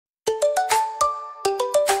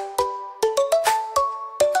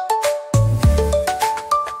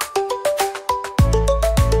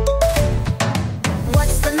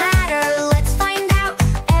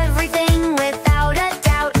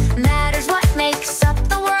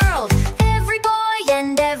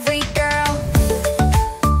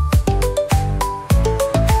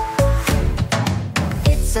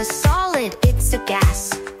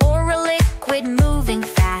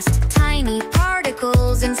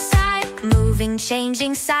inside, moving,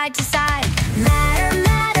 changing side to side. Matter,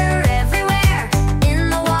 matter everywhere, in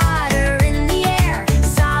the water, in the air.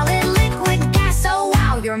 Solid, liquid, gas, oh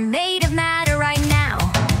wow, you're made of matter right now.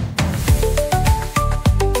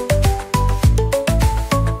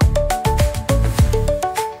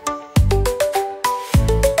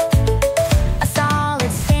 A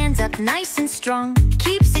solid stands up nice and strong,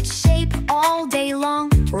 keeps its shape all day long.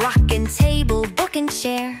 Rocking table, book and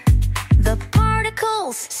chair, the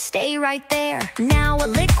particles stay right there. Now a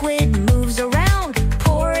liquid moves around,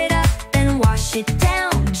 pour it up and wash it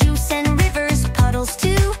down. Juice and rivers, puddles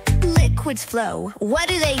too, liquids flow, what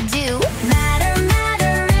do they do? Matter,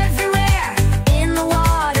 matter everywhere, in the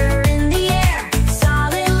water, in the air.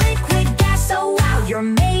 Solid, liquid, gas, oh wow, you're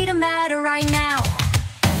made of matter right now.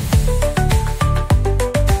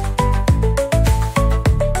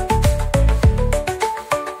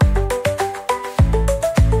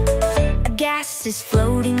 Gas is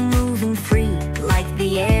floating, moving free, like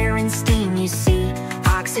the air and steam you see.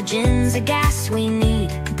 Oxygen's a gas we need,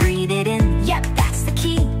 breathe it in, yep, that's the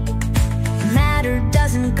key. Matter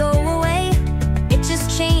doesn't go away, it just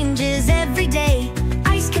changes every day.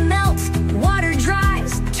 Ice can melt, water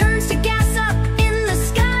dries, turns to gas up in the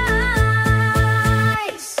skies.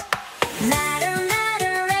 Matter,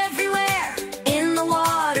 matter everywhere, in the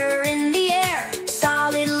water, in the air.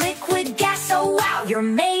 Solid, liquid, gas, oh wow, you're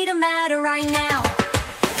made of matter right now.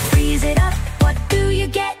 Freeze it up, what do you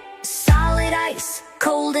get? Solid ice,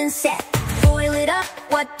 cold and set. Boil it up,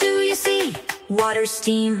 what do you see? Water,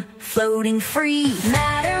 steam, floating free.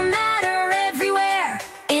 Matter, matter everywhere,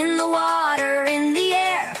 in the water, in the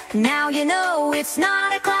air. Now you know it's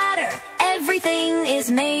not a clatter, everything is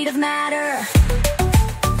made of matter.